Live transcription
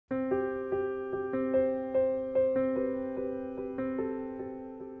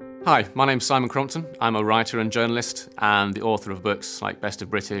Hi, my name's Simon Crompton. I'm a writer and journalist and the author of books like Best of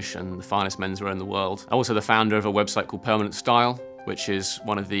British and The Finest Menswear in the World. I'm also the founder of a website called Permanent Style, which is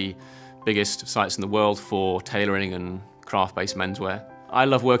one of the biggest sites in the world for tailoring and craft-based menswear. I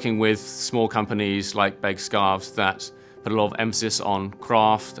love working with small companies like Begg Scarves that put a lot of emphasis on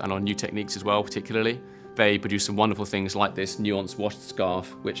craft and on new techniques as well, particularly. They produce some wonderful things like this nuanced washed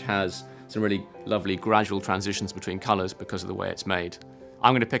scarf, which has some really lovely gradual transitions between colours because of the way it's made.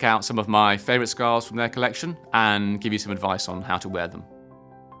 I'm going to pick out some of my favourite scarves from their collection and give you some advice on how to wear them.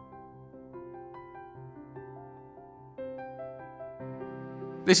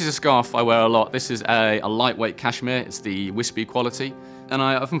 This is a scarf I wear a lot. This is a lightweight cashmere. It's the wispy quality. And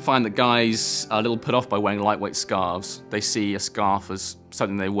I often find that guys are a little put off by wearing lightweight scarves. They see a scarf as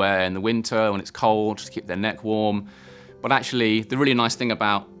something they wear in the winter when it's cold to keep their neck warm. But actually, the really nice thing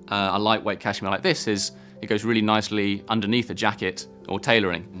about a lightweight cashmere like this is it goes really nicely underneath a jacket or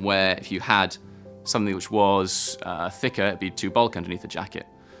tailoring, where if you had something which was thicker, it'd be too bulky underneath the jacket.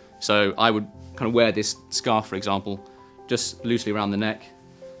 So I would kind of wear this scarf, for example, just loosely around the neck,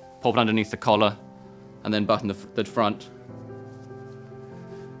 pop it underneath the collar, and then button the front.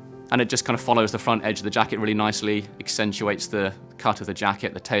 And it just kind of follows the front edge of the jacket really nicely, accentuates the cut of the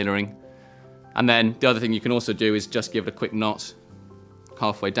jacket, the tailoring. And then the other thing you can also do is just give it a quick knot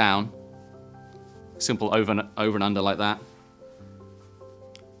halfway down. Simple over and under like that.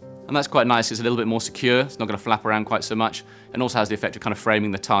 And that's quite nice. It's a little bit more secure. It's not going to flap around quite so much. And also has the effect of kind of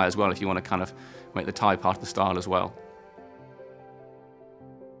framing the tie as well if you want to kind of make the tie part of the style as well.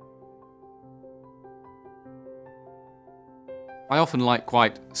 I often like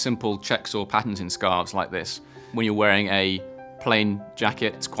quite simple checks or patterns in scarves like this. When you're wearing a plain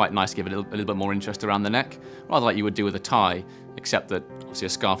jacket, it's quite nice to give it a little bit more interest around the neck, rather like you would do with a tie, except that obviously a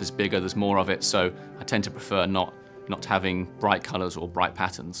scarf is bigger, there's more of it, so I tend to prefer not having bright colours or bright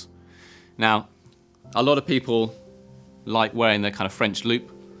patterns. Now, a lot of people like wearing the kind of French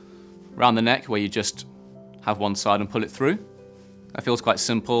loop around the neck where you just have one side and pull it through. That feels quite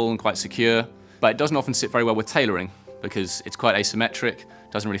simple and quite secure, but it doesn't often sit very well with tailoring because it's quite asymmetric,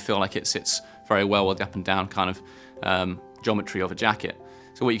 doesn't really feel like it sits very well with the up and down kind of geometry of a jacket.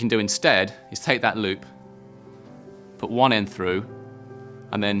 So what you can do instead is take that loop, put one end through,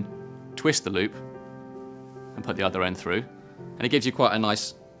 and then twist the loop and put the other end through. And it gives you quite a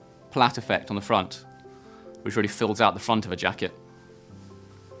nice plait effect on the front, which really fills out the front of a jacket.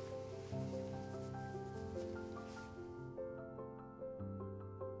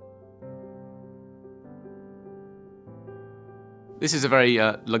 This is a very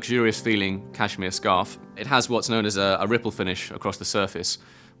luxurious feeling cashmere scarf. It has what's known as a ripple finish across the surface,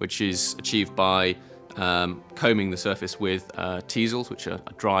 which is achieved by combing the surface with teasels, which are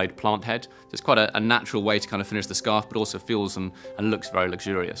a dried plant head. So it's quite a natural way to kind of finish the scarf, but also feels and looks very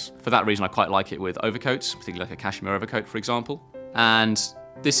luxurious. For that reason, I quite like it with overcoats, particularly like a cashmere overcoat, for example. And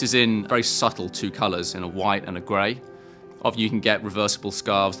this is in very subtle two colours, in a white and a grey. Often you can get reversible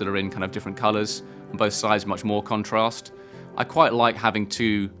scarves that are in kind of different colours, on both sides much more contrast. I quite like having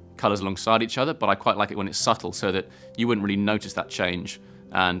two colours alongside each other, but I quite like it when it's subtle so that you wouldn't really notice that change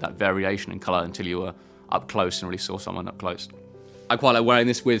and that variation in colour until you were up close and really saw someone up close. I quite like wearing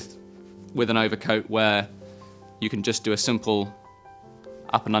this with an overcoat where you can just do a simple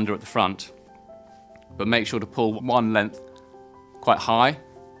up and under at the front, but make sure to pull one length quite high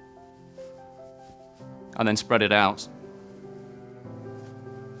and then spread it out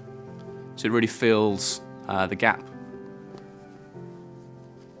so it really fills the gap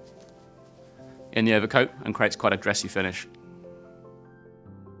in the overcoat and creates quite a dressy finish.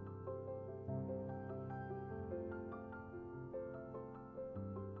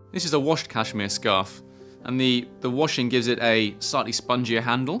 This is a washed cashmere scarf, and the washing gives it a slightly spongier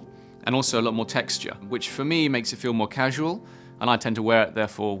handle and also a lot more texture, which for me makes it feel more casual, and I tend to wear it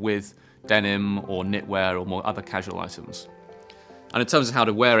therefore with denim or knitwear or more other casual items. And in terms of how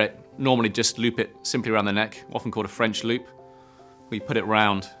to wear it, normally just loop it simply around the neck, often called a French loop, where you put it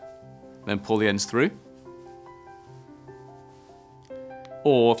round, then pull the ends through.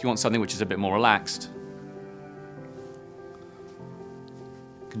 Or if you want something which is a bit more relaxed,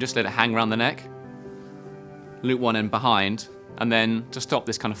 you can just let it hang around the neck, loop one end behind, and then to stop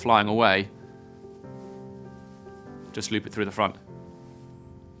this kind of flying away, just loop it through the front.